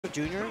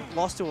Jr.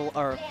 lost to,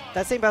 or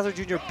that same Bowser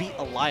Jr. beat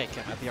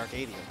Eliakim at the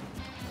Arcadia.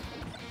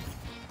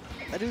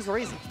 That dude's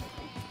crazy.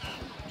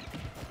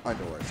 I know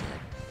where I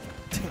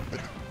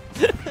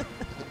stand.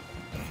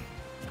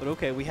 But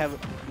okay, we have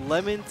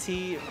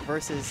LemonTea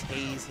versus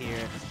Haze here.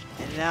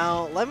 And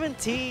now,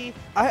 LemonTea,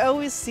 I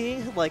always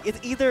see, like,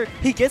 it's either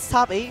he gets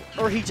top 8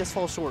 or he just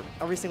falls short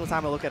every single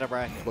time I look at a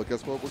bracket. But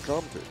guess what? We're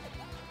commentating.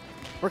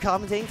 We're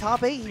commentating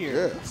top 8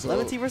 here. Yeah, so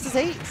LemonTea versus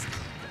Haze.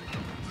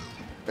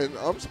 And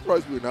I'm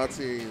surprised we're not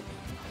seeing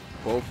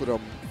both of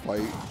them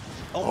fight.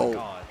 Oh my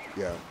god.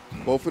 Yeah.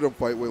 Both of them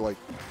fight with, like,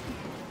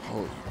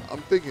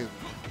 I'm thinking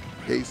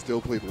Haze still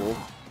played Wolf,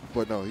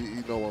 but no,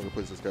 he no longer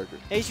plays this character.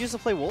 Haze used to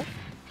play Wolf?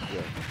 Yeah.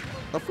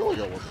 I feel like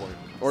at one point.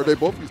 Or they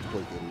both used to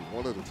play Diddy,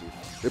 one of the two.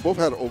 They both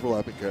had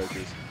overlapping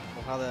characters.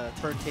 Well, how the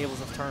turntables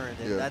have turned,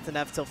 and that's an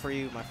F-tilt for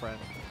you, my friend.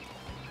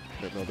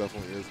 Yeah, no,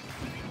 definitely is.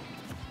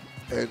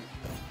 And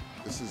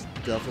this is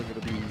definitely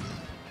going to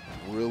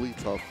be really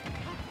tough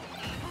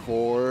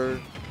for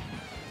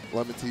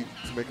LemonTea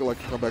to make it like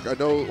a comeback. I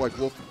know like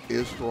Wolf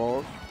is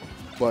strong,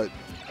 but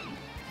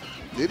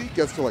Diddy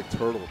gets to like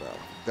turtle now.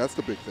 That's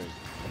the big thing.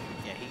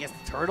 Yeah, he gets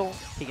the turtle,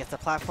 he gets the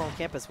platform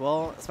camp as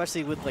well,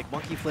 especially with like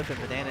monkey flip and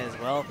banana as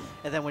well.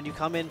 And then when you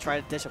come in, try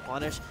to dish a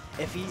punish.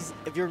 If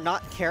you're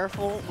not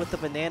careful with the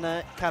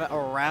banana kind of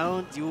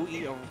around, you will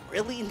eat a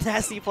really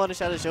nasty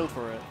punish out of show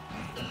for it.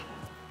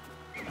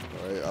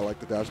 All right, I like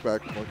the dash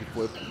back, monkey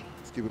flip,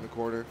 skip in the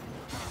corner.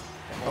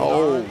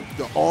 Oh,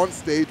 the on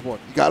stage one.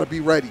 You got to be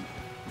ready.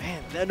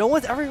 Man, no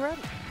one's ever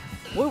ready.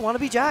 We want to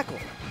be Jackal.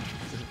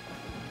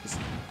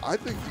 I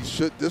think you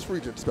should, this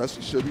region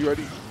especially, should be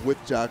ready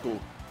with Jackal,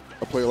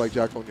 a player like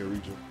Jackal in your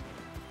region.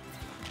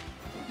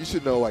 You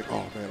should know, like,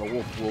 oh man, a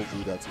Wolf will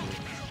do that to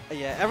me.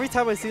 Yeah, every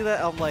time I see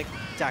that, I'm like,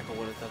 Jackal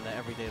would have done that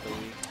every day of the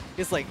week.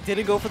 It's like,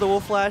 didn't go for the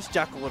Wolf Flash,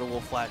 Jackal would have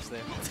Wolf Flash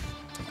there.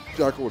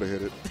 Jackal would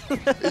have hit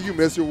it. If you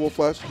miss your Wolf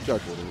Flash,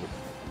 Jackal would have hit it.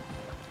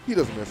 He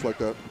doesn't miss like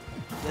that.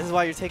 This is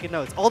why you're taking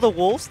notes. All the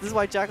Wolves, this is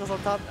why Jackal's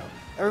on top now.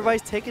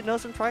 Everybody's taking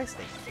notes from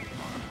Tri-State.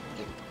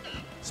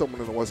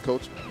 Someone in the West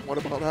Coast, what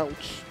about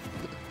Ouch?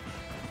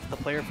 The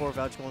player for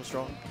Vouch going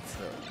strong.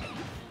 Yeah.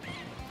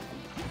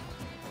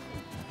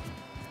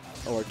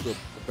 I like the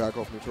back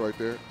off neutral right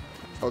there.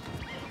 Okay.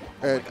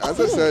 And as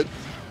I said,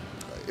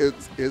 it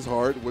is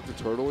hard with the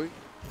turtling.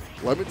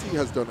 LemonTea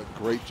has done a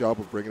great job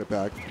of bringing it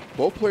back.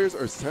 Both players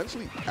are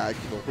essentially at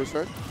kill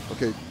percent.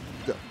 Okay,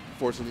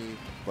 fortunately,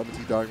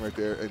 LemonTea dying right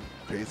there and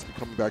basically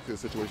coming back to the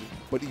situation.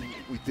 But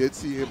we did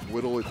see him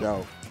whittle it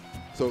down.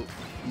 So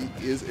he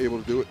is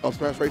able to do it. Up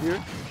smash right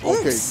here.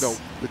 Okay, no.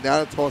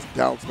 Banana toss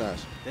down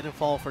smash. Didn't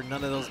fall for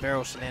none of those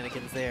barrel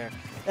shenanigans there.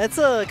 It's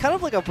a kind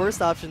of like a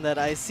burst option that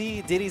I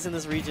see Diddy's in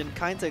this region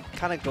kind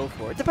of go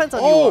for. It depends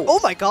on you. Oh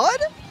my god!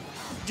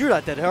 You're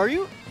not dead, are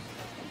you?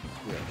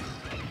 Yeah.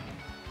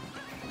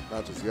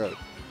 Not just yet.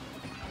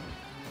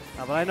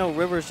 But I know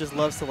Rivers just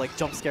loves to like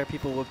jump scare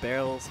people with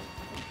barrels.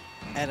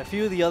 And a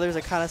few of the others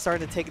are kind of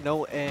starting to take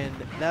note, and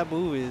that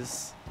move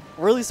is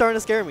really starting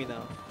to scare me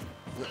now.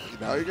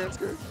 Now you're getting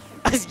scared?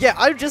 Yeah,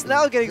 I'm just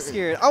now getting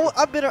scared. I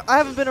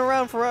haven't been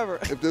around forever.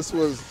 If this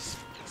was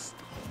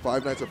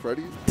Five Nights at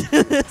Freddy's,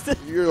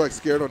 you're like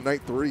scared on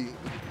night 3.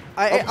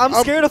 I'm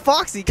scared of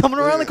Foxy coming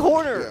around the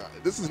corner. Yeah,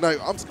 this is night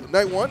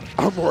 1.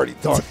 I'm already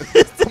done.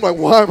 I'm like,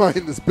 why am I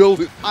in this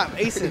building? I'm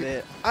acing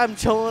it. I'm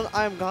chilling.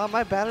 I'm gone.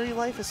 My battery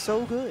life is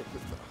so good.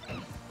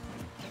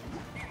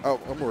 Oh,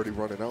 I'm already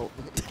running out.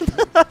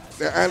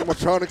 The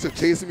animatronics are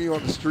chasing me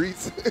on the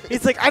streets.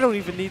 It's like, I don't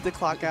even need to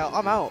clock out.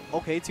 I'm out.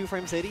 Okay, 2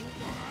 frames Hitty.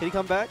 Can he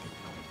come back?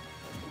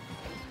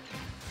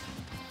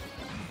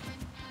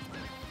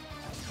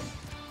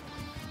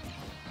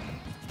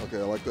 Okay,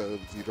 I like the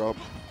Z-drop.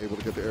 Able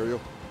to get the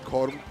aerial.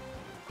 Caught him.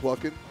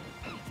 Clucking.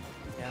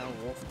 Yeah,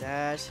 Wolf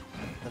Dash.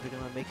 Never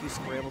going to make you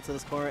scramble to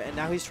this corner. And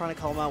now he's trying to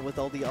call him out with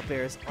all the up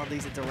airs on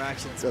these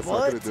interactions. That's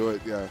not going to do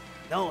it, yeah.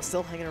 No,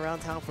 still hanging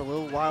around town for a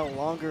little while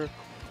longer.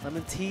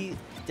 LemonTea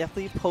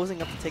definitely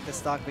posing up to take the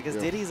stock because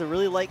Diddy's a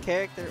really light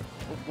character.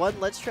 One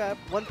ledge trap,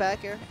 one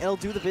back air, and it'll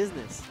do the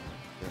business.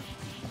 Yeah.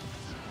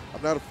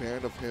 I'm not a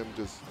fan of him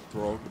just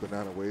throwing the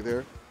banana away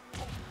there.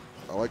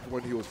 I like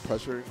when he was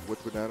pressuring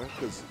with banana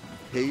because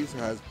Haze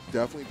has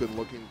definitely been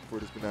looking for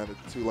this banana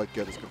to like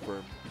get us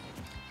confirmed.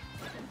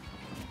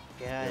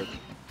 Yeah,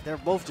 they're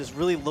both just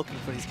really looking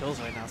for these kills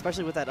right now,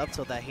 especially with that up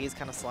tilt that Haze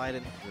kind of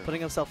sliding, putting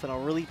himself in a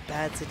really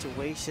bad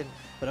situation.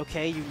 But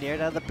okay, you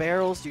nared out of the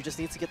barrels. You just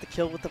need to get the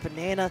kill with the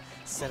banana.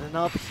 Setting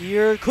up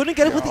here. Couldn't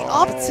get it with the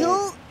up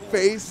tilt.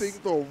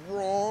 Facing the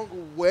wrong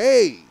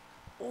way.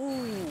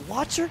 Ooh,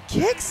 watch your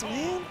kicks,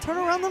 man. Turn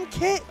around them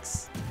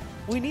kicks.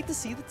 We need to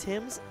see the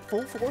Tims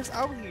full force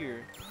out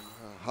here.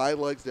 High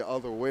legs the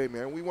other way,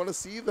 man. We want to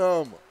see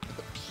them.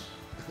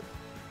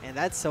 And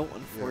that's so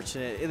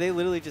unfortunate. They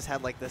literally just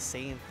had like the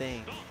same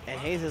thing. And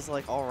Haze is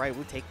like, all right,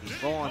 we'll take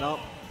these. Roll on up.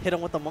 Hit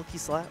him with the monkey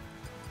slap.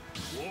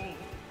 Hit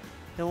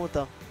him with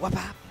the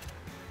whap-hap.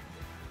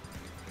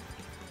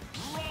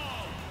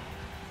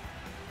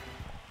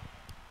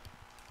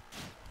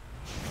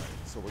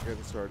 So we're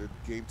getting started.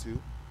 Game 2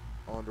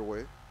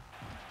 underway.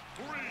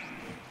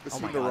 It's Oh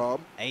seen my the god. Rob.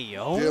 Hey,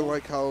 yo. Didn't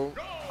like how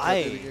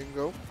that Diddy game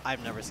go.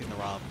 I've never seen the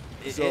Rob.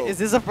 So- Is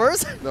this a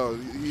first? No,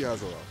 he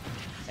has a Rob.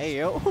 Hey,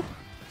 yo.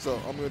 So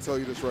I'm going to tell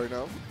you this right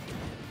now.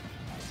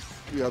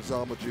 We have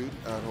Zama Jude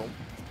at home.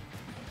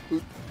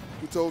 Who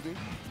told you?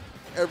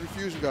 Every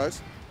fusion,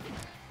 guys.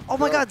 Oh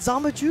my Yeah. god,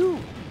 Zamaju.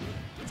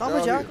 Zama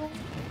Yeah, Jackal?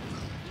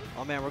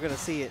 Oh man, we're going to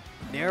see it.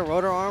 Nair,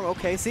 rotor arm.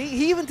 Okay, see?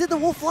 He even did the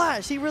wolf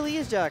flash. He really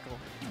is Jackal.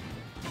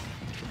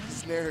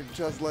 Snaring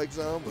just like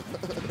Zama.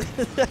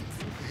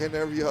 And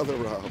every other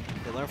Rob.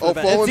 They learn from Oh,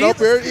 the falling up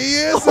here. He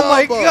is Oh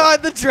my Zama.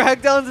 god, the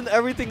drag downs and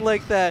everything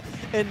like that.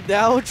 And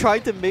now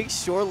trying to make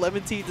sure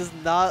LemonTea does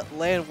not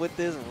land with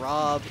this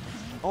Rob.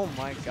 Oh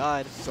my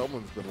god.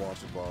 Someone's been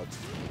watching VODs.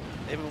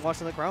 They've been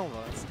watching the Crown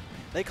VODs.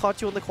 They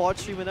caught you on the quad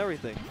stream and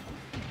everything.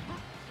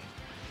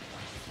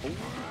 No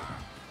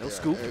Yeah,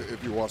 scoop.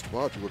 If you watched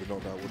VODs, you would have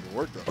known that wouldn't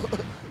work, though.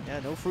 Yeah,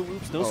 no Fruit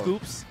Loops, no Oh.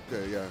 scoops.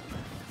 Okay, yeah.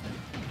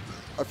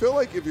 I feel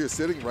like if you're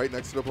sitting right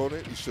next to the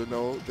opponent, you should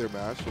know their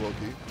match,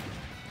 low-key.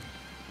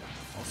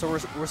 So we're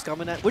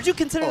scumming that. Would you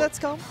consider that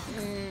scum?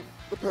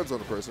 Depends on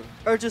the person.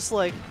 Or just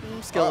like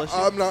skill issue?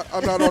 I'm not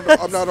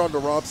on the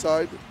Rob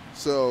side,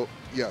 so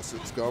yes,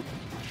 it's scum.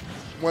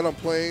 When I'm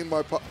playing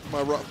my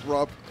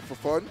Rob for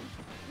fun,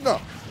 no,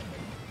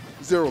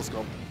 zero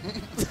scum.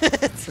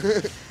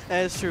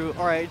 That's true.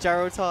 All right,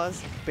 gyro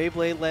toss,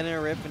 Beyblade, landing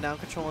a rip, and now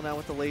controlling that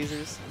with the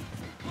lasers.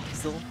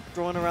 Still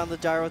throwing around the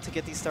gyro to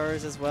get these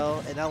stars as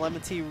well. And now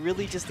LemonTea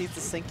really just needs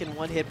to sink in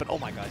one hit. But oh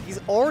my god, he's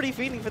already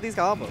feeding for these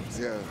combos.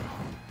 Yeah.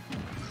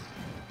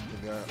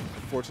 And yeah,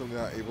 unfortunately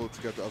not able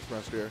to get the up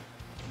smash there.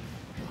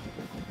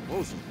 What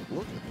was he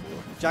looking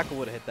for? Jackal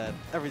would have hit that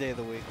every day of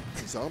the week.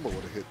 Zama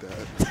would have hit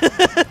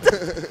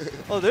that.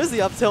 Oh, there's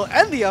the up tilt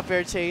and the up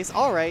air chase.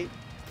 All right.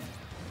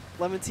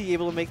 LemonTea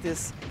able to make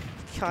this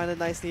kind of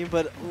nice theme,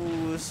 but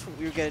ooh,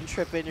 you're getting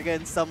tripping, you're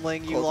getting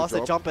stumbling. You Close the lost the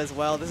jump. jump as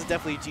well. This is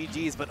definitely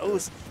GG's, but oh,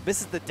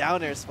 misses the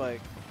down air spike.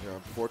 Yeah,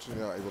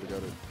 unfortunately not able to get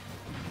it.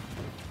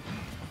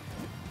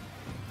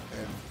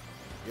 And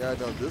yeah,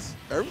 no,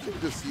 everything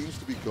just seems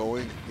to be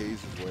going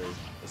Haze's way,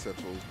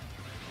 essentially.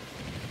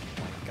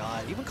 Oh my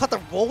god. Even caught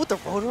the roll with the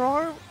rotor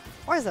arm?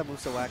 Why is that move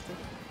so active?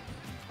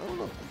 I don't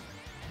know.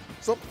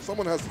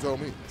 Someone has to tell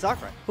me.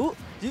 Sakurai. Who?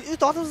 You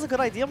thought this was a good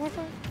idea, my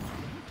friend?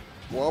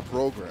 While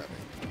programming,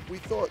 we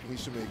thought we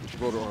should make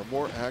Rotor Arm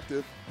more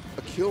active,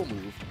 a kill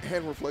move,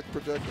 and reflect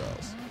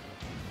projectiles.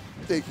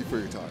 Thank you for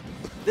your time.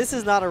 This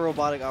is not a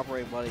robotic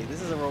operating buddy.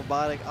 This is a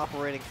robotic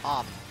operating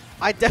op.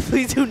 I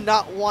definitely do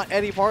not want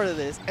any part of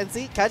this. And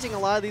see, catching a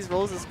lot of these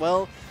rolls as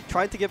well,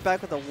 trying to get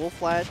back with a wolf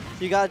flash.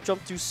 You gotta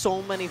jump through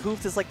so many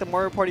hoops. It's like the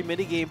Mario Party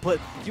minigame, but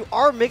you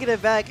are making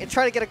it back and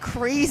trying to get a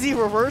crazy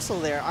reversal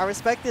there. I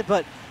respect it,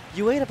 but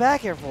you ate a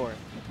back air for it.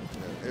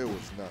 Yeah, it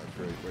was not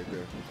great right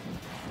there.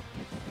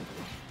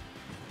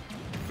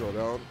 Throw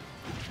down.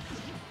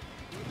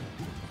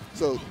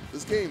 So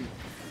this game,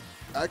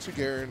 actually,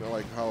 Garen,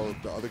 like how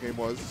the other game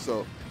was.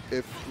 So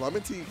if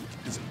LemonTea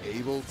is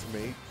able to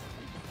make,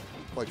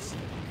 like,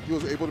 he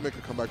was able to make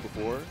a comeback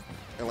before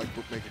and like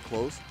make it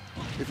close.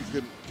 If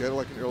you can get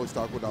like an early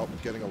stock without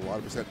getting a lot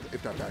of percent,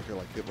 if that back air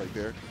like hit right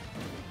there,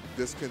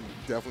 this can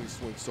definitely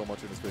swing so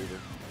much in his favor.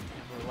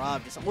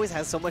 Rob just always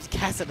has so much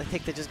gas in the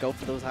tank to just go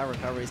for those high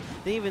recoveries.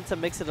 Then even to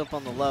mix it up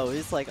on the low,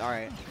 it's like, all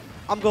right,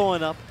 I'm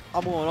going up.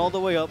 I'm going all the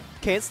way up.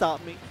 Can't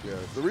stop me. Yeah,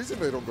 the reason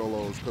they don't go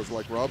low is because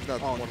like Rob's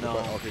not one of the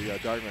best. Okay, yeah,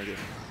 dying right here.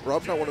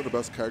 Rob's not one of the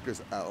best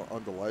characters out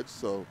on the ledge,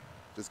 so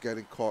just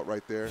getting caught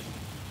right there.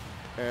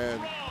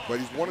 But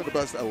he's one of the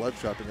best at ledge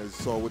trapping, as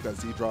you saw with that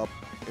Z drop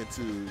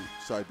into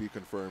side B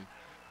confirm.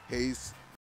 Haze